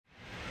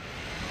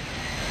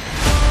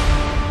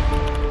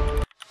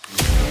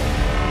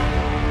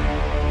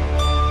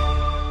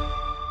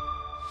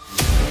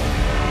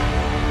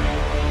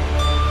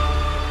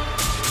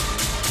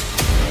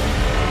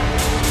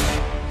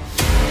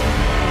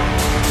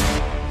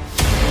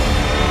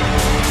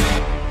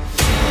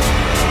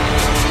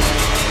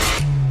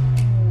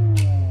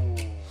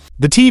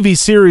The TV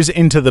series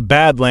Into the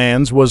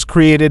Badlands was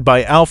created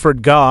by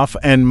Alfred Goff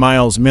and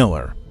Miles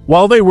Miller.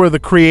 While they were the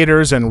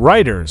creators and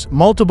writers,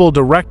 multiple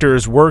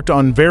directors worked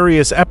on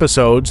various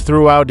episodes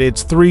throughout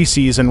its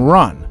 3-season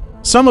run.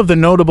 Some of the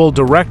notable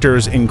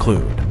directors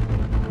include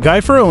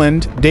Guy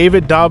Ferland,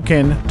 David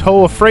Dobkin,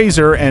 Toa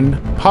Fraser,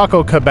 and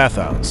Paco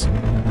Cabezas.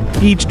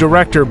 Each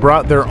director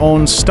brought their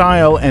own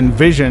style and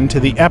vision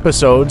to the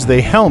episodes they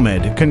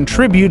helmed,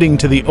 contributing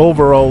to the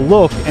overall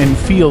look and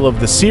feel of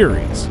the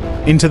series.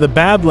 Into the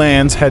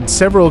Badlands had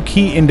several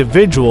key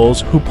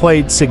individuals who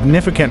played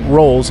significant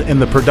roles in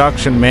the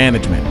production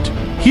management.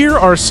 Here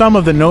are some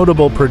of the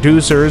notable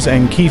producers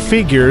and key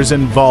figures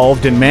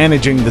involved in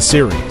managing the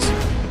series.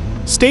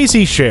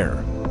 Stacey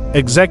Scher,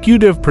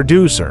 Executive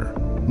Producer.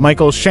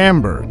 Michael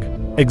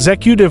Schamberg,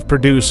 Executive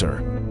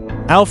Producer.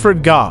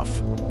 Alfred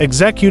Goff,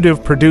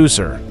 Executive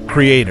Producer,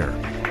 Creator.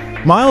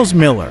 Miles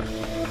Miller,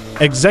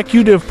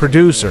 Executive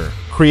Producer,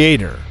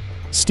 Creator.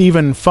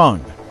 Stephen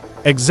Fung,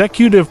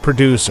 Executive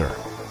Producer.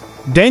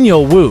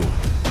 Daniel Wu,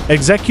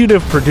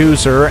 Executive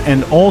Producer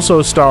and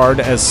also starred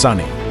as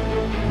Sonny.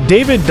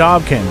 David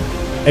Dobkin,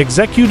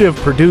 Executive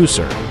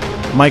Producer.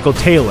 Michael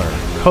Taylor,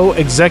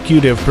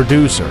 Co-Executive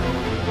Producer.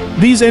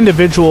 These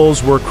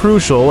individuals were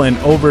crucial in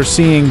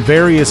overseeing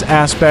various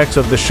aspects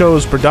of the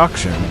show's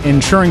production,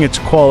 ensuring its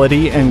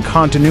quality and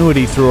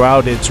continuity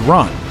throughout its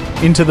run.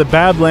 Into the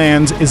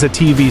Badlands is a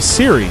TV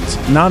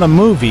series, not a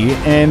movie,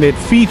 and it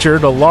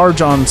featured a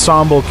large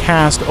ensemble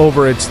cast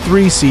over its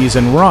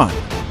 3-season run.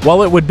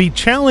 While it would be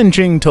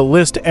challenging to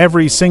list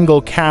every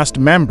single cast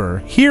member,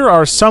 here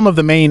are some of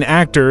the main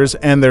actors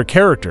and their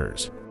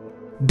characters.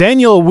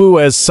 Daniel Wu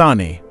as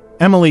Sonny,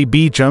 Emily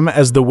Beecham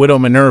as the Widow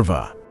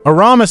Minerva,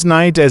 Aramis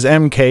Knight as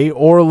MK,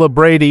 Orla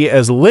Brady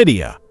as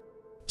Lydia,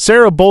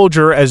 Sarah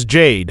Bolger as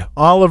Jade,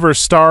 Oliver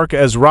Stark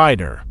as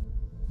Ryder,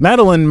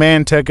 Madeline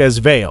Mantek as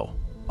Vale,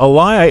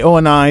 Eli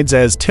Oenides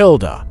as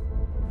Tilda,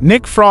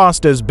 Nick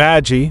Frost as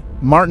Badgie,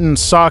 Martin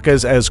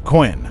Sokas as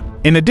Quinn.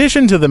 In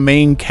addition to the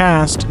main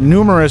cast,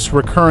 numerous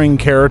recurring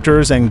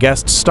characters and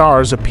guest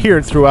stars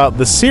appeared throughout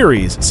the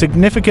series,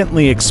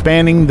 significantly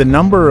expanding the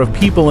number of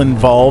people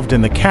involved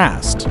in the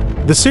cast.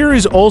 The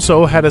series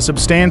also had a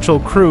substantial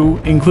crew,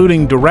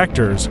 including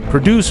directors,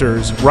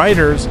 producers,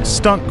 writers,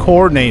 stunt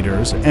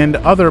coordinators, and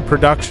other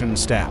production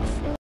staff.